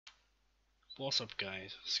What's up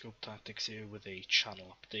guys, Scopetactics here with a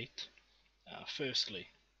channel update. Firstly,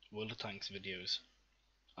 World of Tanks videos.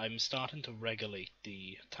 I'm starting to regulate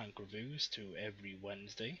the tank reviews to every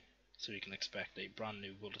Wednesday, so you can expect a brand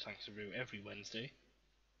new World of Tanks review every Wednesday.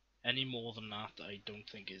 Any more than that I don't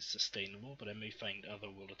think is sustainable, but I may find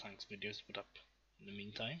other World of Tanks videos to put up in the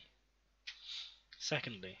meantime.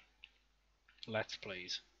 Secondly, Let's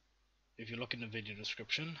Plays. If you look in the video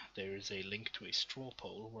description, there is a link to a straw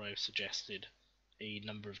poll where I've suggested a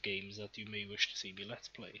number of games that you may wish to see me Let's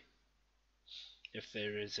Play. If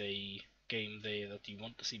there is a game there that you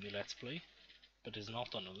want to see me Let's Play, but is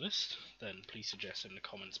not on the list, then please suggest in the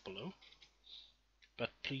comments below.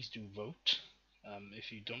 But please do vote.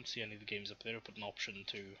 If you don't see any of the games up there, I'll put an option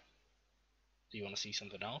to do you want to see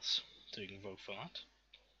something else, so you can vote for that.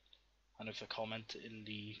 And if a comment in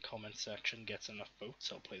the comment section gets enough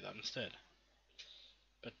votes, I'll play that instead.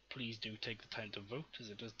 But please do take the time to vote,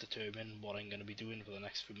 as it does determine what I'm going to be doing for the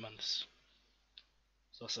next few months.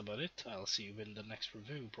 So that's about it. I'll see you in the next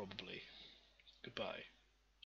review probably. Goodbye.